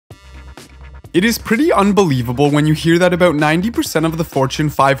It is pretty unbelievable when you hear that about 90% of the Fortune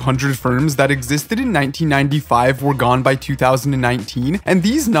 500 firms that existed in 1995 were gone by 2019, and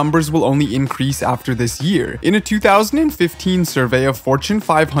these numbers will only increase after this year. In a 2015 survey of Fortune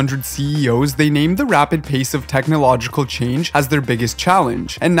 500 CEOs, they named the rapid pace of technological change as their biggest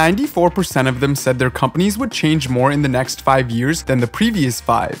challenge, and 94% of them said their companies would change more in the next 5 years than the previous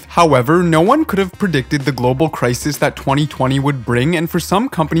 5. However, no one could have predicted the global crisis that 2020 would bring, and for some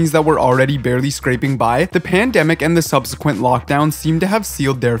companies that were already barely scraping by, the pandemic and the subsequent lockdown seem to have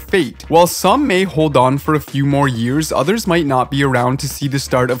sealed their fate. While some may hold on for a few more years, others might not be around to see the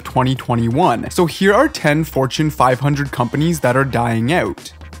start of 2021. So here are 10 Fortune 500 companies that are dying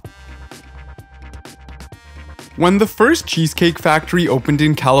out. When the first Cheesecake Factory opened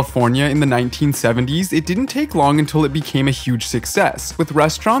in California in the 1970s, it didn't take long until it became a huge success, with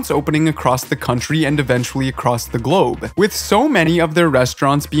restaurants opening across the country and eventually across the globe. With so many of their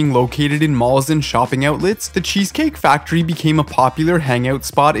restaurants being located in malls and shopping outlets, the Cheesecake Factory became a popular hangout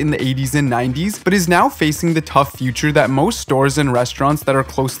spot in the 80s and 90s, but is now facing the tough future that most stores and restaurants that are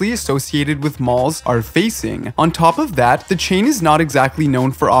closely associated with malls are facing. On top of that, the chain is not exactly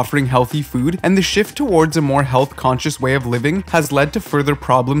known for offering healthy food, and the shift towards a more health-conscious way of living has led to further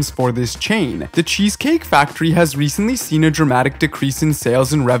problems for this chain. The Cheesecake Factory has recently seen a dramatic decrease in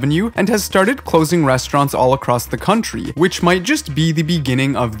sales and revenue and has started closing restaurants all across the country, which might just be the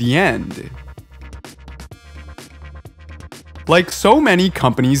beginning of the end. Like so many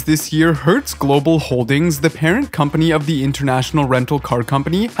companies this year, Hertz Global Holdings, the parent company of the International Rental Car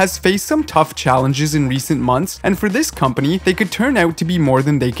Company, has faced some tough challenges in recent months, and for this company, they could turn out to be more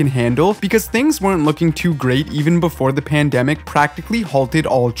than they can handle because things weren't looking too great even before the pandemic practically halted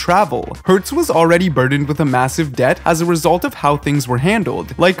all travel. Hertz was already burdened with a massive debt as a result of how things were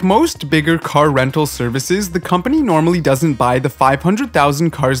handled. Like most bigger car rental services, the company normally doesn't buy the 500,000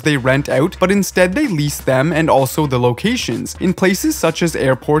 cars they rent out, but instead they lease them and also the locations, in places such as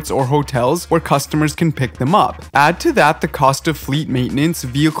airports or hotels where customers can pick them up. Add to that the cost of fleet maintenance,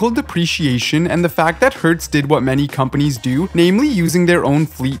 vehicle depreciation, and the fact that Hertz did what many companies do, namely using their own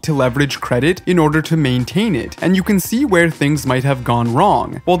fleet to leverage credit in order to maintain it, and you can see where things might have gone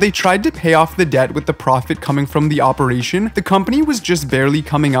wrong. While they tried to pay off the debt with the profit coming from the operation, the company was just barely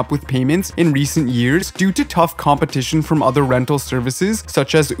coming up with payments in recent years due to tough competition from other rental services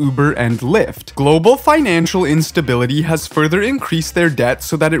such as Uber and Lyft. Global financial instability has further increased their debt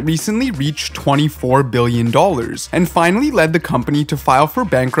so that it recently reached $24 billion, and finally led the company to file for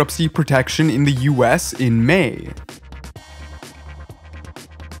bankruptcy protection in the US in May.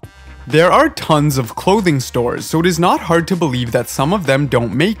 There are tons of clothing stores, so it is not hard to believe that some of them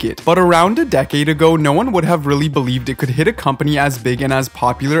don't make it, but around a decade ago, no one would have really believed it could hit a company as big and as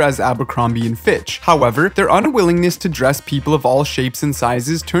popular as Abercrombie & Fitch. However, their unwillingness to dress people of all shapes and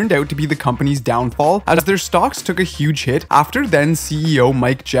sizes turned out to be the company's downfall, as their stocks took a huge hit after then CEO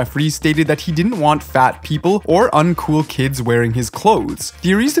Mike Jeffries stated that he didn't want fat people or uncool kids wearing his clothes.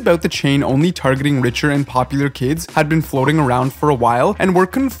 Theories about the chain only targeting richer and popular kids had been floating around for a while and were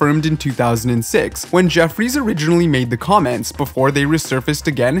confirmed in 2006, when Jeffries originally made the comments, before they resurfaced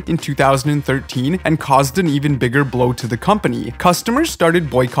again in 2013 and caused an even bigger blow to the company. Customers started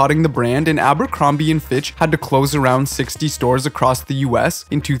boycotting the brand, and Abercrombie & Fitch had to close around 60 stores across the US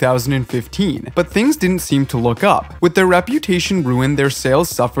in 2015. But things didn't seem to look up. With their reputation ruined, their sales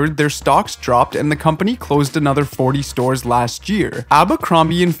suffered, their stocks dropped, and the company closed another 40 stores last year.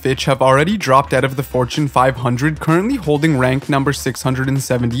 Abercrombie & Fitch have already dropped out of the Fortune 500, currently holding rank number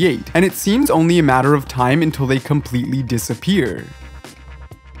 678. And it seems only a matter of time until they completely disappear.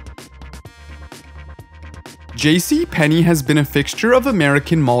 JCPenney has been a fixture of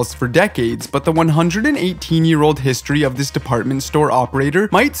American malls for decades, but the 118-year-old history of this department store operator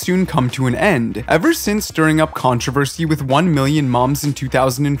might soon come to an end. Ever since stirring up controversy with 1 Million Moms in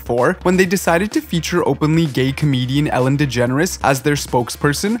 2004, when they decided to feature openly gay comedian Ellen DeGeneres as their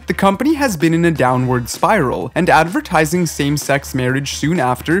spokesperson, the company has been in a downward spiral, and advertising same-sex marriage soon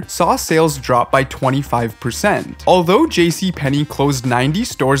after saw sales drop by 25%. Although JCPenney closed 90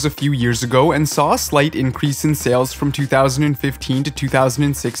 stores a few years ago and saw a slight increase in sales from 2015 to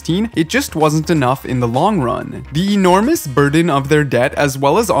 2016, it just wasn't enough in the long run. The enormous burden of their debt, as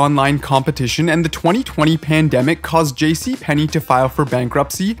well as online competition and the 2020 pandemic, caused JCPenney to file for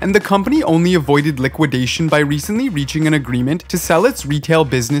bankruptcy, and the company only avoided liquidation by recently reaching an agreement to sell its retail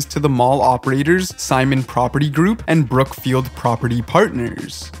business to the mall operators Simon Property Group and Brookfield Property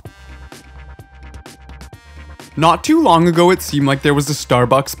Partners. Not too long ago, it seemed like there was a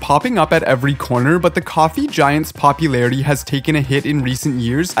Starbucks popping up at every corner, but the coffee giant's popularity has taken a hit in recent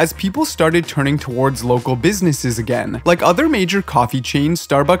years as people started turning towards local businesses again. Like other major coffee chains,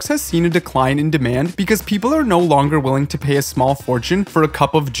 Starbucks has seen a decline in demand because people are no longer willing to pay a small fortune for a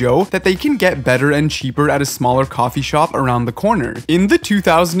cup of joe that they can get better and cheaper at a smaller coffee shop around the corner. In the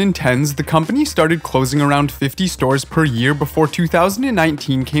 2010s, the company started closing around 50 stores per year before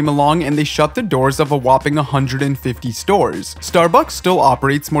 2019 came along and they shut the doors of a whopping 150 stores. Starbucks still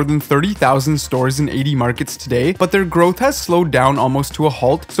operates more than 30,000 stores in 80 markets today, but their growth has slowed down almost to a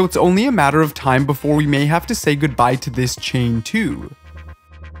halt, so it's only a matter of time before we may have to say goodbye to this chain too.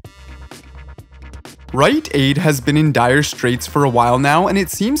 Rite Aid has been in dire straits for a while now, and it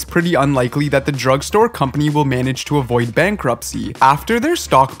seems pretty unlikely that the drugstore company will manage to avoid bankruptcy. After their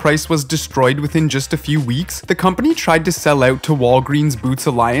stock price was destroyed within just a few weeks, the company tried to sell out to Walgreens Boots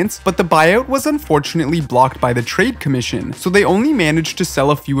Alliance, but the buyout was unfortunately blocked by the Trade Commission, so they only managed to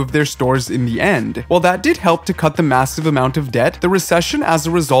sell a few of their stores in the end. While that did help to cut the massive amount of debt, the recession as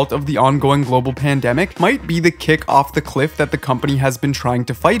a result of the ongoing global pandemic might be the kick off the cliff that the company has been trying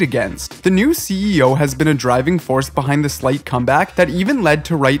to fight against. The new CEO has been a driving force behind the slight comeback that even led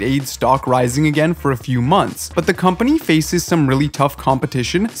to Rite Aid's stock rising again for a few months, but the company faces some really tough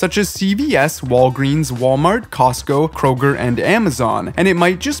competition such as CVS, Walgreens, Walmart, Costco, Kroger, and Amazon, and it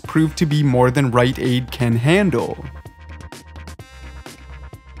might just prove to be more than Rite Aid can handle.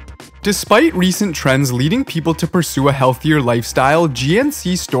 Despite recent trends leading people to pursue a healthier lifestyle,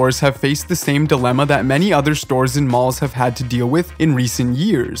 GNC stores have faced the same dilemma that many other stores and malls have had to deal with in recent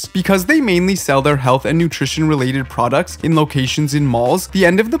years. Because they mainly sell their health and nutrition related products in locations in malls, the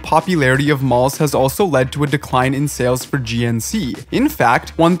end of the popularity of malls has also led to a decline in sales for GNC. In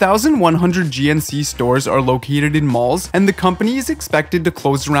fact, 1,100 GNC stores are located in malls, and the company is expected to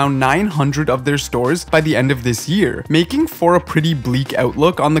close around 900 of their stores by the end of this year, making for a pretty bleak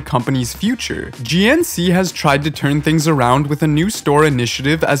outlook on the company's future. GNC has tried to turn things around with a new store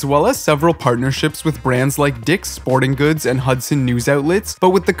initiative as well as several partnerships with brands like Dick's Sporting Goods and Hudson News Outlets,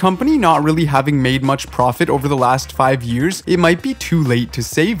 but with the company not really having made much profit over the last 5 years, it might be too late to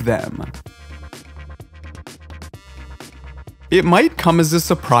save them. It might come as a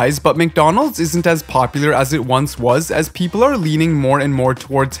surprise, but McDonald's isn't as popular as it once was as people are leaning more and more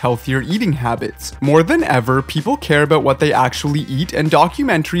towards healthier eating habits. More than ever, people care about what they actually eat, and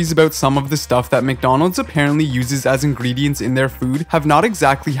documentaries about some of the stuff that McDonald's apparently uses as ingredients in their food have not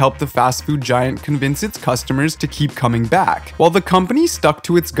exactly helped the fast food giant convince its customers to keep coming back. While the company stuck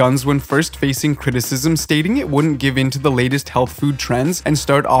to its guns when first facing criticism stating it wouldn't give in to the latest health food trends and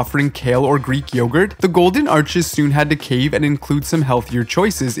start offering kale or Greek yogurt, the Golden Arches soon had to cave and include some healthier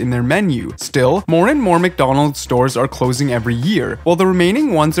choices in their menu. Still, more and more McDonald's stores are closing every year, while the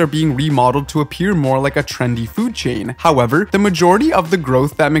remaining ones are being remodeled to appear more like a trendy food chain. However, the majority of the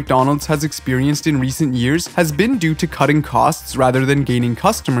growth that McDonald's has experienced in recent years has been due to cutting costs rather than gaining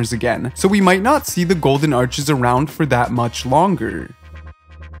customers again, so we might not see the Golden Arches around for that much longer.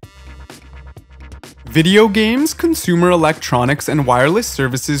 Video games, consumer electronics, and wireless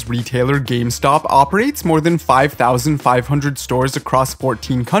services retailer GameStop operates more than 5,500 stores across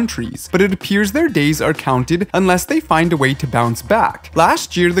 14 countries, but it appears their days are counted unless they find a way to bounce back.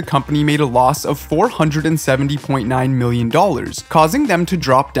 Last year, the company made a loss of $470.9 million, causing them to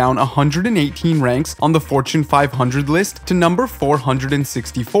drop down 118 ranks on the Fortune 500 list to number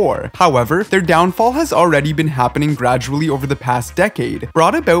 464. However, their downfall has already been happening gradually over the past decade,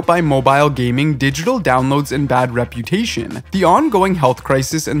 brought about by mobile gaming, digital downloads, and bad reputation. The ongoing health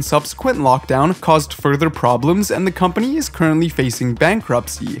crisis and subsequent lockdown caused further problems, and the company is currently facing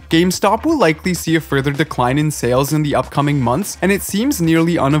bankruptcy. GameStop will likely see a further decline in sales in the upcoming months, and it seems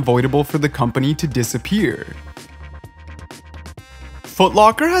nearly unavoidable for the company to disappear. Foot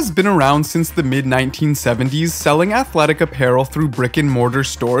Locker has been around since the mid-1970s, selling athletic apparel through brick-and-mortar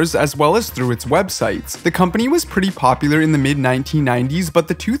stores as well as through its websites. The company was pretty popular in the mid-1990s, but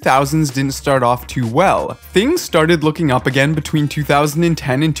the 2000s didn't start off too well. Things started looking up again between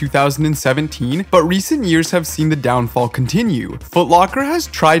 2010 and 2017, but recent years have seen the downfall continue. Foot Locker has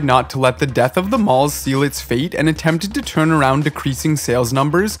tried not to let the death of the malls seal its fate and attempted to turn around decreasing sales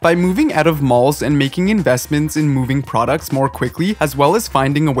numbers by moving out of malls and making investments in moving products more quickly, as well as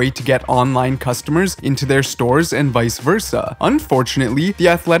finding a way to get online customers into their stores and vice versa. Unfortunately, the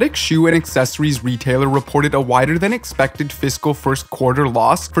athletic shoe and accessories retailer reported a wider than expected fiscal first quarter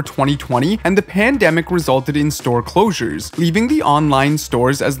loss for 2020, and the pandemic resulted in store closures, leaving the online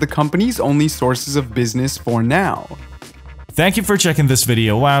stores as the company's only sources of business for now. Thank you for checking this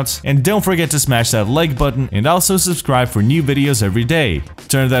video out, and don't forget to smash that like button and also subscribe for new videos every day.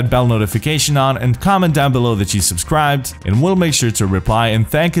 Turn that bell notification on and comment down below that you subscribed, and we'll make sure to reply and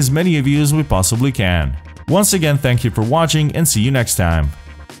thank as many of you as we possibly can. Once again, thank you for watching and see you next time.